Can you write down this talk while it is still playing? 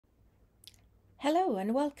Hello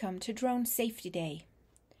and welcome to Drone Safety Day,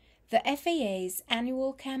 the FAA's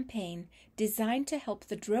annual campaign designed to help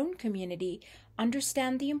the drone community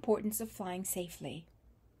understand the importance of flying safely.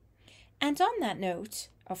 And on that note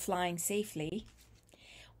of flying safely,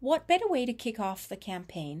 what better way to kick off the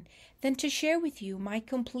campaign than to share with you my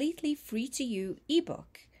completely free-to-use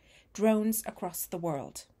ebook, Drones Across the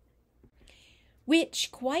World, which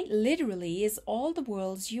quite literally is all the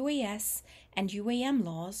world's UAS and UAM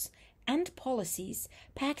laws and policies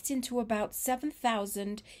packed into about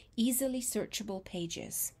 7,000 easily searchable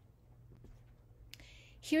pages.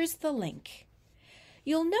 Here's the link.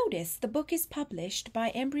 You'll notice the book is published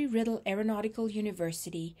by Embry-Riddle Aeronautical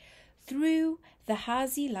University through the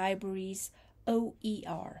Hazy Library's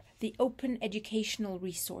OER, the Open Educational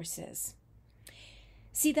Resources.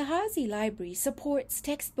 See, the Hazy Library supports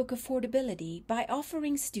textbook affordability by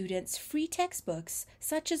offering students free textbooks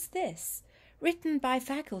such as this, written by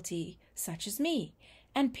faculty such as me,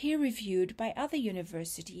 and peer-reviewed by other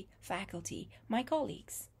university faculty, my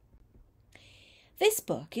colleagues. This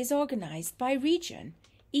book is organized by region,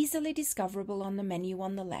 easily discoverable on the menu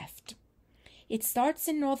on the left. It starts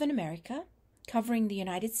in Northern America, covering the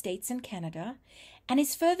United States and Canada, and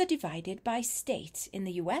is further divided by state in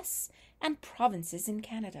the US and provinces in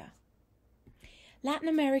Canada. Latin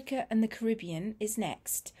America and the Caribbean is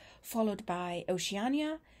next, followed by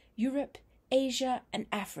Oceania, Europe, Asia, and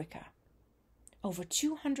Africa. Over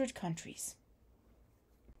 200 countries.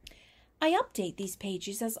 I update these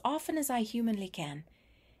pages as often as I humanly can,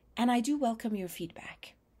 and I do welcome your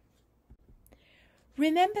feedback.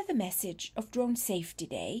 Remember, the message of Drone Safety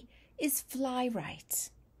Day is fly right.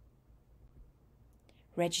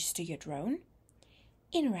 Register your drone,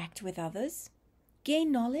 interact with others,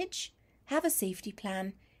 gain knowledge, have a safety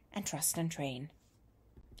plan, and trust and train.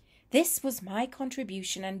 This was my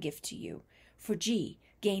contribution and gift to you for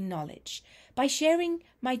Gain Knowledge by sharing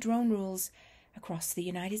my drone rules across the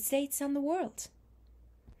United States and the world.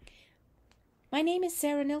 My name is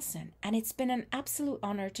Sarah Nilsson, and it's been an absolute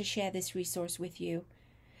honor to share this resource with you.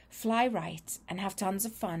 Fly right and have tons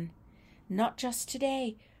of fun, not just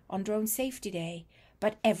today on Drone Safety Day,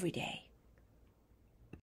 but every day.